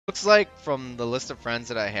Looks like from the list of friends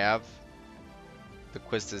that I have, the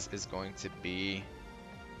Quistis is going to be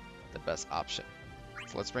the best option.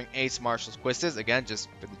 So let's bring Ace Marshall's Quistis. Again, just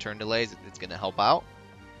for the turn delays, it's going to help out.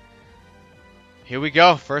 Here we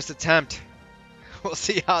go. First attempt. We'll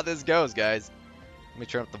see how this goes, guys. Let me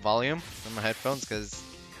turn up the volume on my headphones because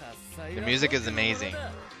the music is amazing.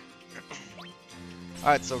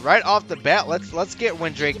 Alright, so right off the bat, let's get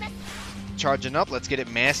Windrake charging up. Let's get it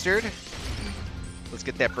mastered. Let's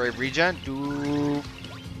get that Brave regen.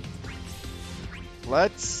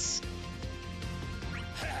 Let's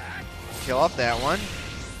kill off that one.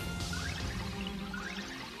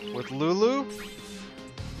 With Lulu,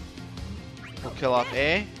 we'll kill off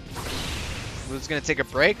A. Lulu's gonna take a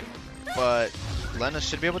break, but Lena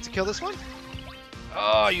should be able to kill this one.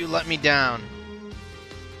 Oh, you let me down.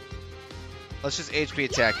 Let's just HP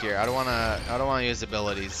attack here. I don't wanna use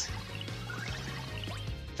abilities.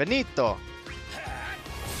 Finito.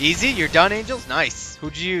 Easy, you're done, Angels? Nice.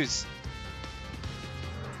 Who'd you use?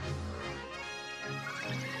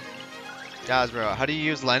 Jazbro, how do you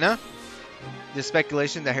use Lena? There's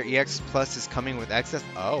speculation that her EX Plus is coming with excess.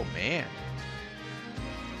 Oh, man.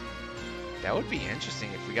 That would be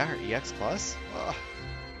interesting if we got her EX Plus. Ugh.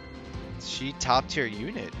 She top tier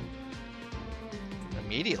unit.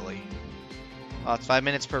 Immediately. Oh, it's 5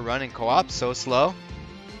 minutes per run in co-op. So slow.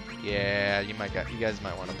 Yeah, you guys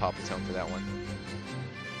might want to pop a tone for that one.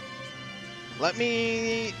 Let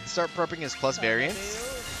me start prepping his plus variants.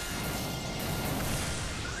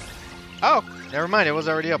 Oh, never mind. It was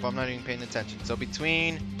already up. I'm not even paying attention. So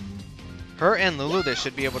between her and Lulu, they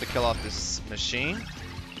should be able to kill off this machine.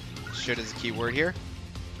 Should is a key word here.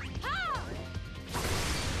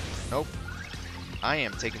 Nope. I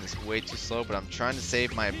am taking this way too slow, but I'm trying to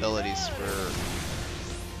save my abilities for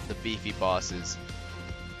the beefy bosses.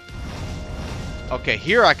 Okay,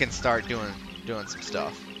 here I can start doing some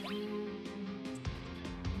stuff.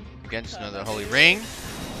 Again, just another holy ring.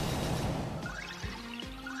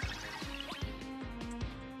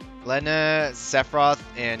 Lena, Sephiroth,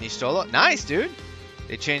 and Y'shtola. Nice, dude.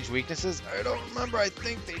 They changed weaknesses. I don't remember. I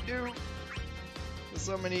think they do. There's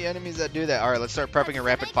so many enemies that do that. All right, let's start prepping a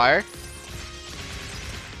rapid fire.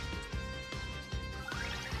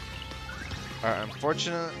 All right,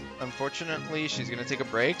 unfortunately, she's gonna take a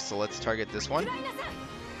break. So let's target this one.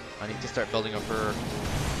 I need to start building up her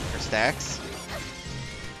stacks.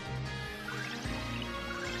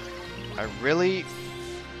 I really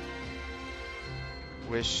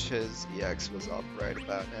wish his EX was up right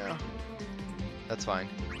about now. That's fine.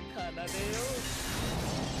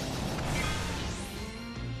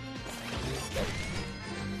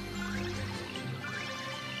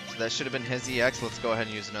 So that should have been his EX. Let's go ahead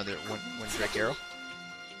and use another Windrake arrow.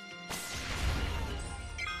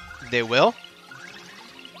 They will.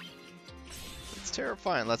 It's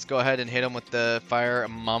terrifying. Let's go ahead and hit him with the Fire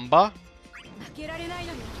Mamba.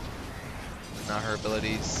 Now her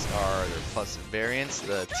abilities are their plus variants.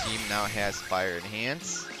 The team now has Fire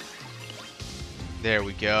Enhance. There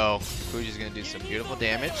we go. Fuji's gonna do some beautiful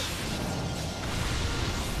damage.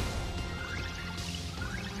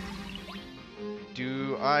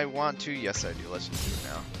 Do I want to? Yes, I do. Let's just do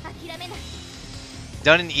it now.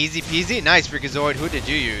 Done and easy peasy. Nice, Freakazoid. Who did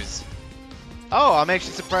you use? Oh, I'm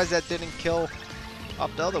actually surprised that didn't kill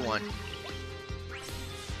off the other one.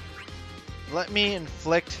 Let me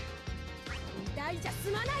inflict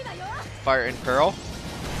Fire and Pearl.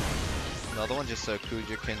 Another one just so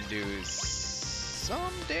Kuja can do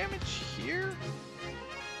some damage here.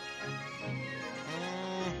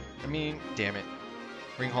 I mean, damn it.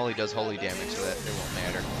 Ring Holy does holy damage, so that it won't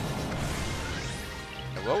matter.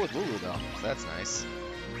 And well with Lulu though, so that's nice.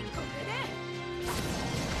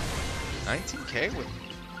 19k with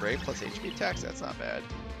Brave plus HP attacks, that's not bad.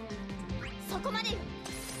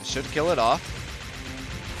 It should kill it off.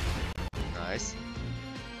 Nice.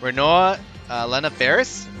 Renoa, Lena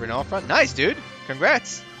Ferris, Renoa front. Nice, dude.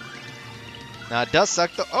 Congrats. Now it does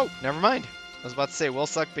suck though. Oh, never mind. I was about to say will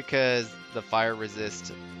suck because the fire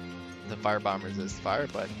resist, the fire bomb resists fire,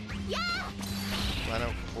 but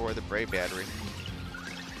Lena for the Brave battery.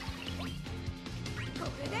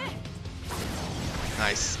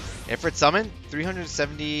 Nice. Ifrit summon,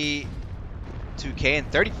 372k in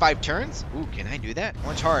 35 turns. Ooh, can I do that?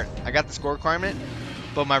 Orange heart. I got the score requirement,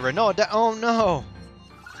 but my Renault. Oh no.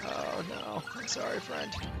 Oh no. I'm sorry,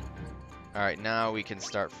 friend. All right, now we can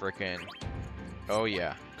start frickin'. Oh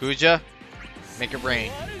yeah, Kuja, make it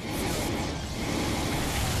rain.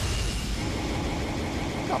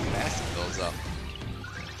 Look how fast it builds up.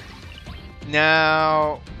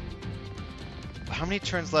 Now, how many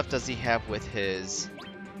turns left does he have with his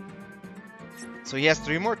So he has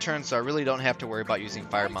 3 more turns, so I really don't have to worry about using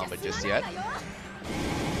Fire Mamba just yet.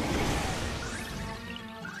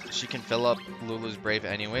 She can fill up Lulu's Brave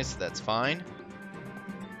anyway, so that's fine.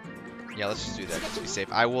 Yeah, let's just do that just to be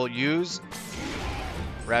safe. I will use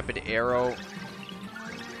Rapid Arrow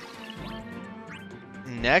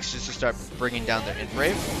next, just to start bringing down their Int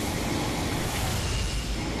Brave.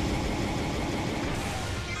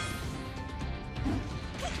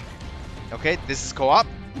 Okay, this is co-op.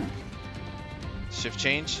 Shift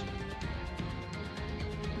change.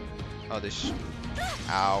 Oh, this.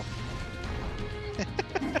 Ow.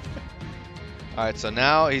 Alright, so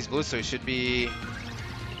now he's blue, so he should be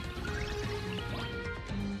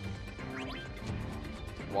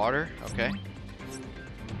water. Okay.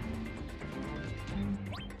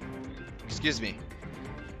 Excuse me.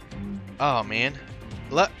 Oh, man.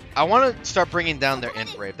 I want to start bringing down their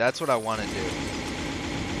Int Brave. That's what I want to do.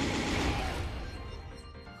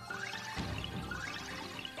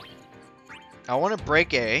 I want to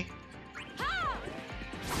break A.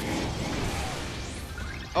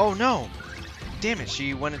 Oh no! Damn it,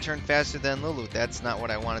 she went a turn faster than Lulu. That's not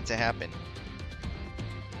what I wanted to happen.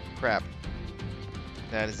 Crap.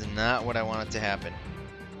 That is not what I wanted to happen.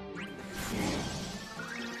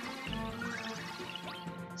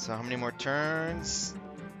 So how many more turns?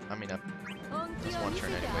 I mean, just 1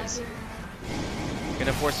 turn anyways.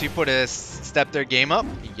 Gonna force people to step their game up?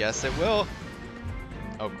 Yes, it will.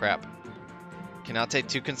 Oh crap. Can I take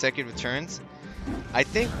 2 consecutive turns? I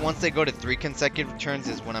think once they go to 3 consecutive turns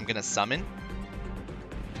is when I'm gonna summon.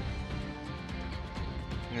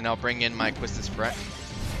 And then I'll bring in my Quistis Fret.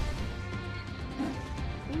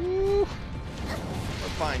 Ooh.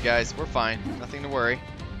 We're fine, guys. We're fine. Nothing to worry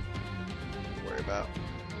about.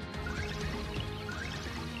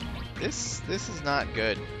 This is not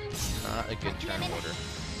good. Not a good turn order.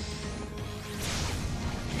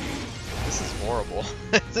 This is horrible.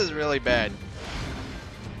 This is really bad.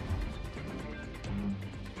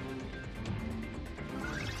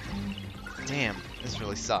 Damn, this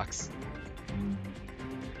really sucks.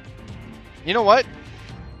 You know what?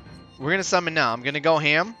 We're gonna summon now. I'm gonna go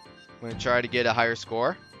ham. I'm gonna try to get a higher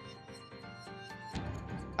score.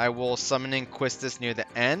 I will summon in Quistis near the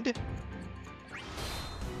end.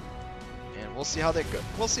 And we'll see how that goes.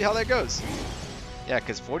 We'll see how that goes. Yeah,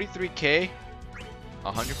 because 43k,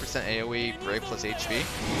 100% AoE, Brave plus HP.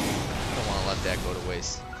 I don't want to let that go to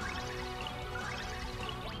waste.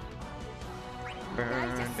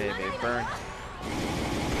 Burn, baby, burn.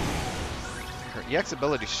 Her EX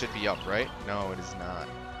ability should be up, right? No, it is not.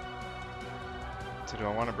 So do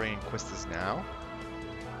I want to bring in Quistis now?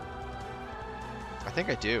 I think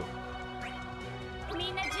I do.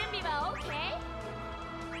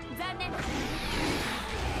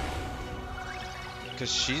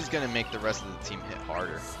 Because she's going to make the rest of the team hit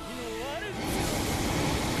harder.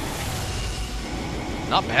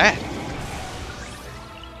 Not bad.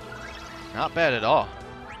 Not bad at all.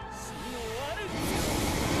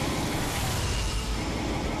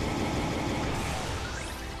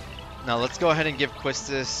 Now let's go ahead and give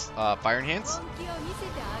Quistis Fire Enhance.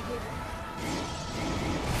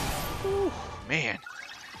 Whew, man.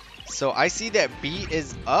 So I see that B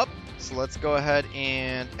is up. So let's go ahead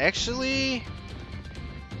and actually...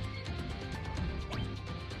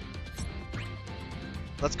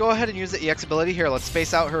 let's go ahead and use the EX ability here. Let's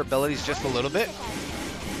space out her abilities just a little bit.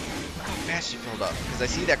 Look how fast she filled up. Because I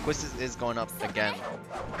see that Quistis is going up again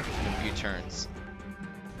in a few turns.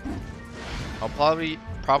 I'll probably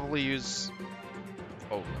use...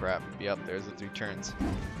 oh crap. Yep, there's the 3 turns.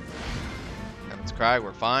 Heaven's Cry,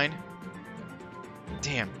 we're fine.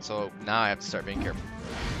 Damn, so now I have to start being careful.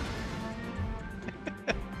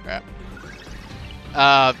 Crap.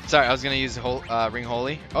 Sorry, I was gonna use Ring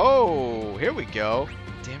Holy. Oh, here we go.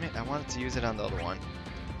 Damn it, I wanted to use it on the other one.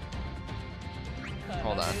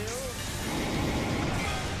 Hold on.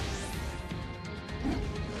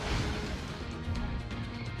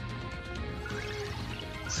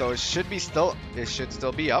 So it should still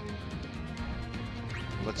be up.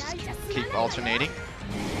 Let's just keep alternating.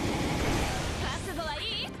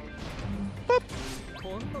 Boop.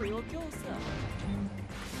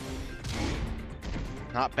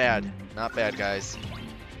 Not bad. Not bad, guys.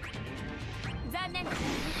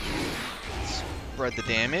 Spread the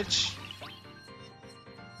damage.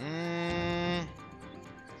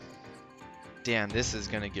 Damn, this is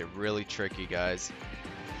gonna get really tricky, guys.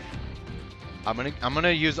 I'm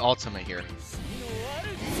gonna use Ultima here.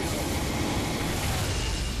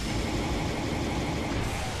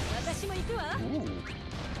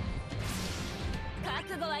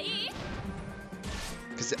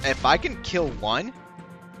 Because if I can kill one,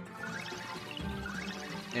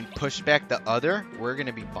 and push back the other, we're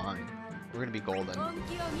gonna be fine. We're gonna be golden.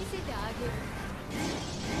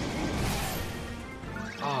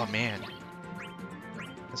 Oh man,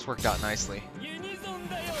 this worked out nicely.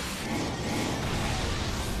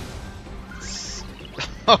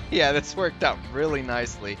 Oh yeah, this worked out really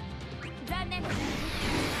nicely.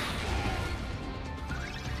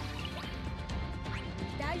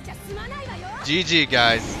 GG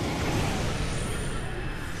guys.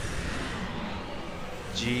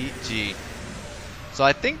 GG. So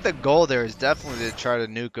I think the goal there is definitely to try to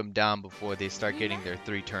nuke them down before they start getting their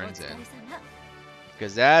 3 turns in.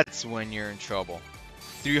 Because that's when you're in trouble.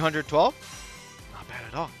 312? Not bad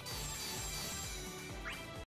at all.